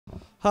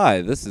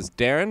Hi, this is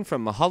Darren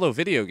from Mahalo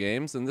Video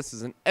Games, and this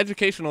is an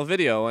educational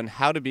video on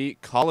how to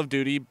beat Call of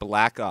Duty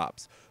Black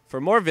Ops.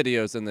 For more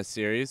videos in this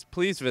series,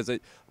 please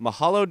visit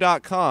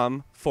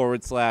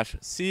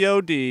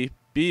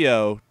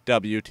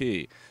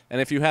mahalo.com/CODBOWT.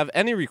 And if you have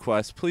any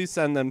requests, please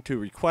send them to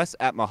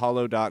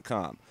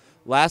requests@mahalo.com.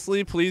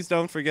 Lastly, please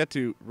don't forget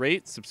to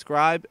rate,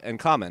 subscribe, and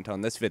comment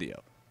on this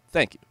video.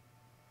 Thank you.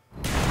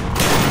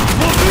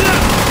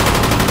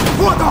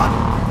 Вот он!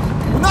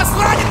 У нас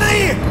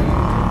раненые!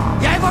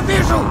 Я его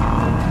вижу!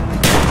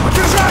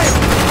 Подержаем!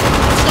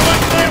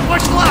 Оставайся,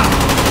 пошла!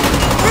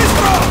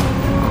 Быстро!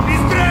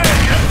 Быстрее!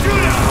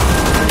 Отсюда!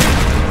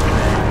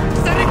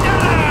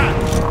 Зарядяна!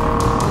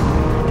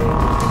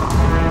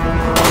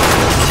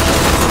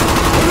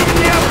 Он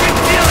меня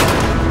прицел!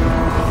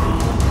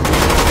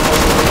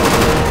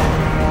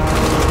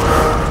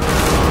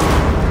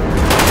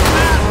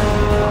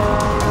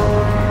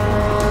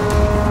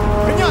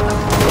 Гнёта!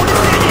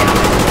 Улицение!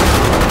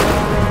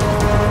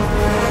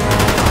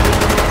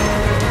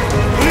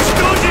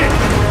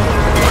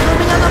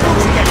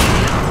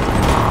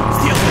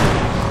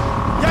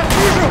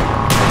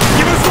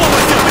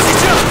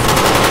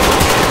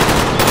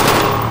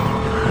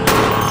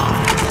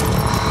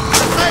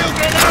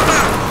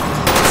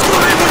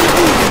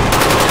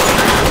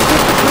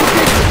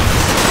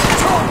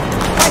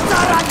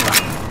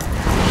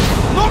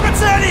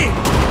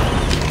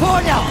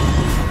 Понял!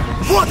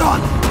 Вот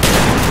он!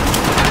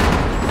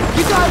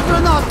 Кидаю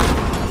гранату!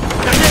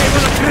 Да я его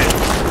накрыл!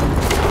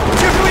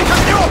 Держу их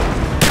огнем!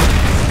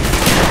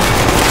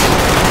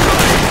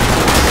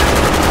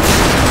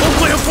 Он в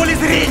моем поле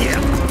зрения!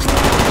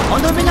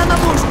 Он у меня на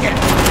мушке!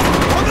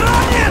 Он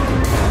ранен!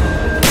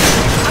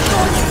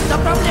 Огонь! В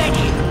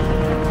направлении!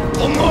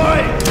 Он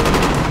мой!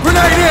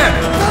 Гранате!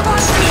 Давай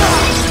сюда!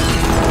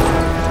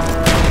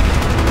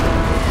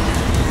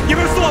 Не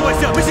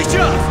высовывайся! Мы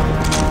сейчас!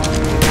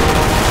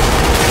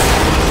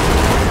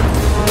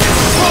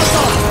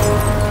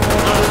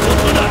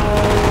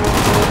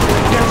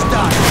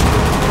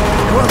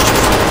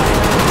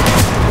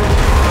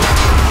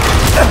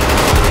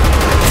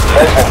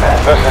 Listen,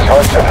 this is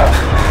Hudson.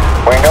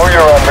 We know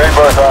you're on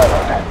Rebirth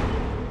Island.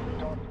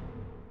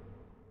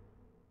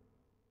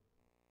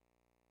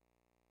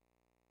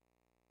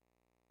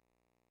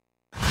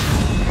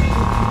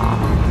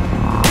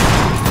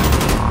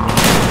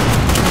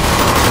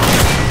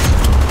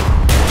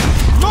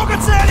 Много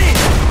целей!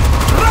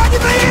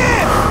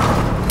 Раненые!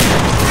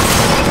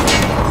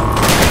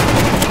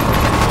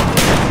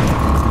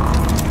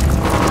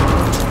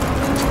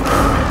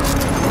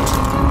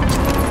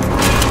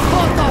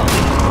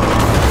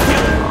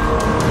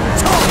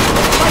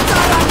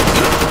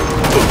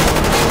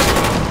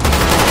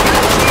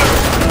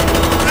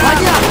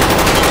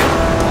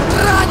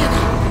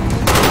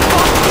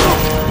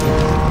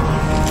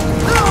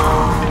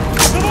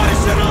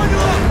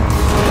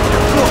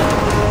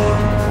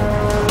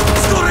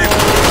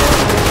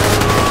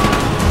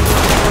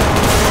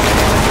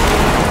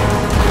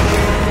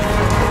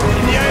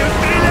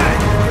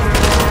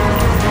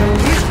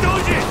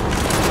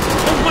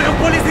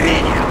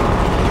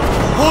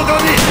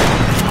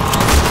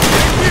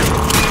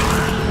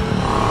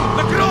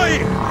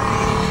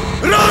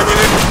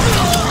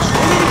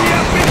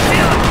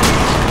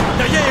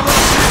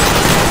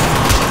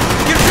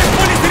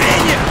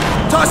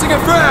 Tossing a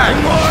frag!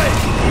 Мой!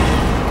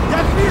 Я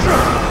их вижу!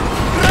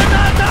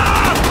 Граната!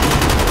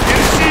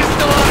 Держись,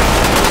 давай!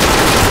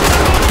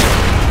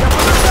 Я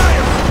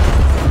подождаю!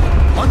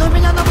 Он у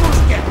меня на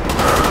мушке!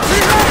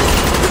 Двигай!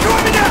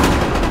 Прикрой меня!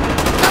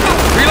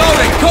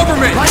 Reloading! Cover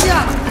me!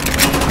 Понятно!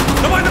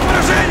 Давай на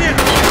поражение!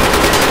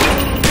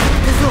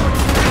 Внизу!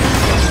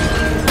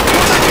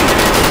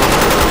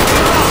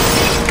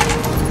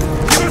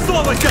 Не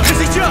высовывайся! Ты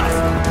сейчас!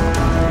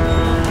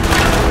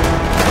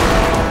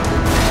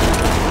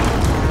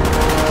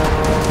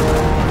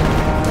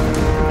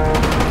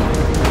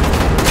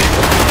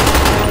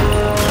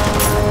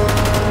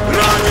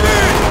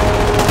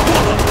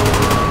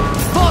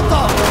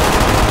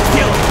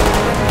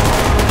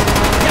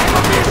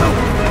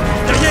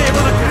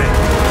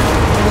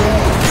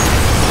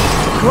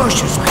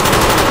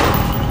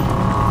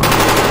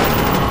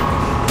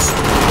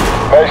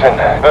 Mason,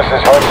 this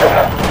is Hudson.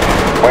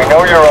 We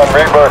know you're on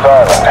Rebirth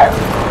Island.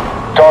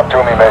 Talk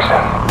to me,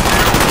 Mason.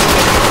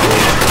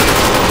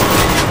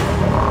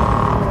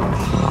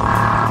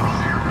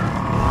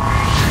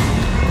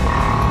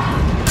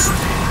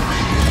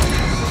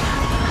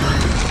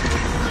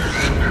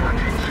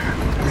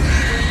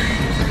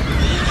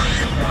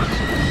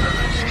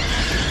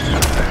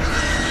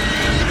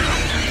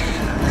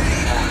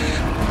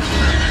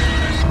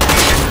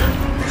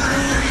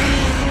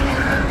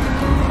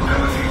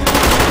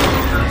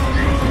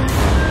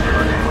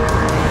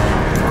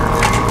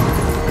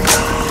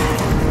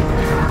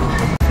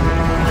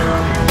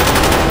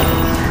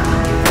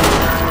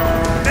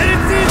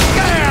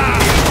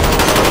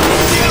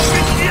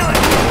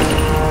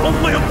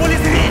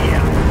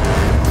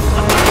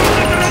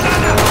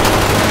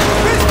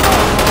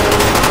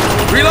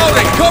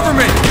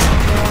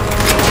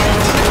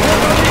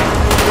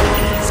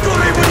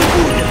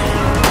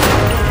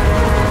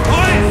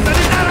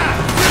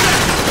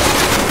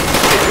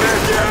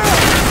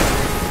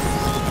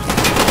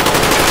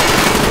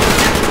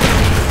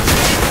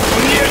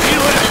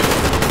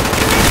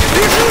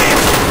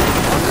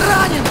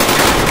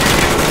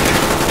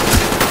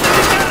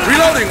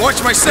 Reloading!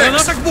 Watch my six!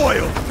 Граната к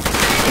бою!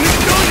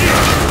 Уничтожи!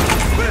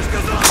 Вы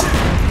сказали!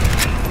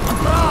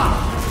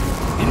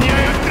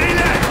 Меняю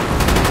стрелять!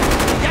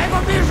 Я его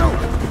вижу!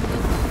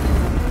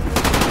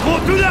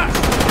 Вот туда!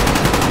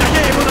 Да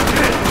я его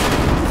накрыл!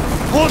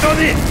 Вот он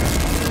и!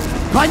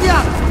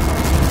 Понятно!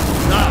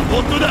 Да,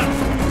 вот туда!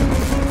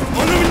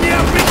 Он у меня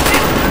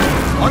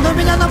прицел! Он у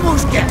меня на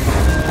мушке!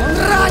 Он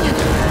ранен!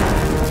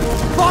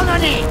 Вон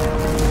они!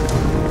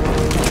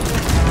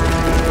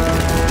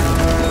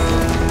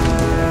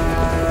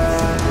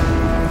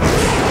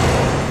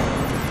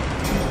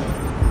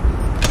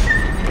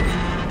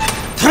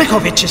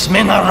 Trikovic's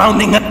men are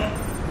rounding up.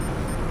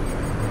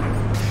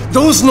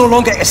 Those no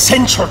longer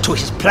essential to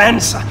his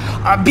plans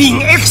are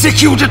being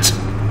executed.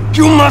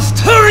 You must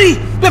hurry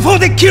before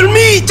they kill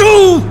me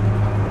too!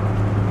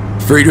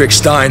 Friedrich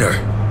Steiner.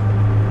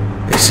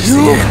 This is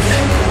the end.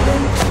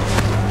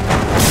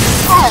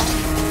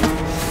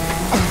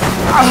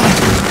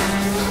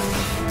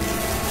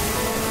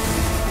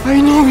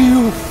 I know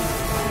you.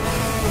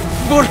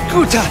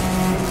 Vorkuta.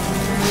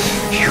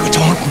 You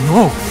don't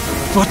know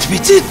what we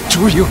did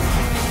to you.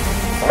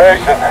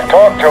 Mason,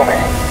 talk to me.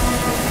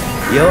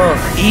 Your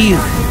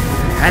evil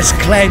has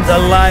claimed the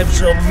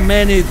lives of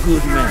many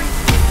good men.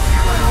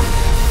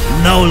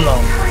 No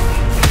longer.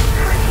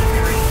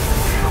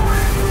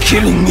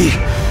 Killing me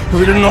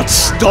will not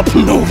stop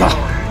Nova.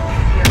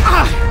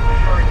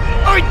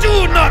 I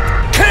do not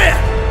care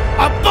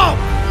about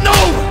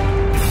Nova!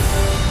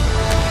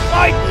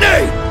 My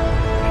name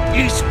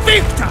is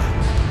Victor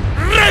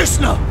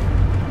Reznov!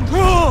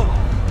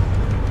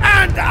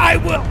 And I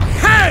will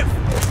have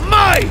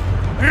my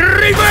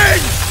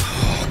revenge!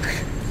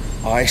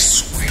 I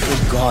swear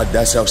to God,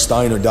 that's how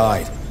Steiner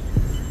died.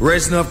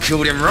 Reznov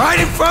killed him right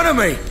in front of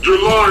me!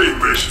 You're lying,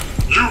 Mason.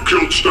 You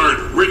killed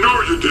Steiner. We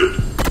know you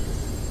did.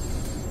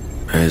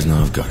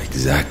 Reznov got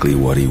exactly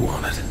what he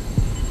wanted.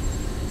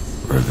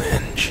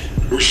 Revenge.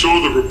 We saw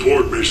the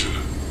report, Mason.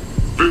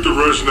 Victor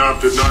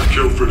Reznov did not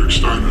kill Friedrich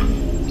Steiner.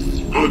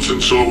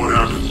 Hudson saw what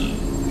happened.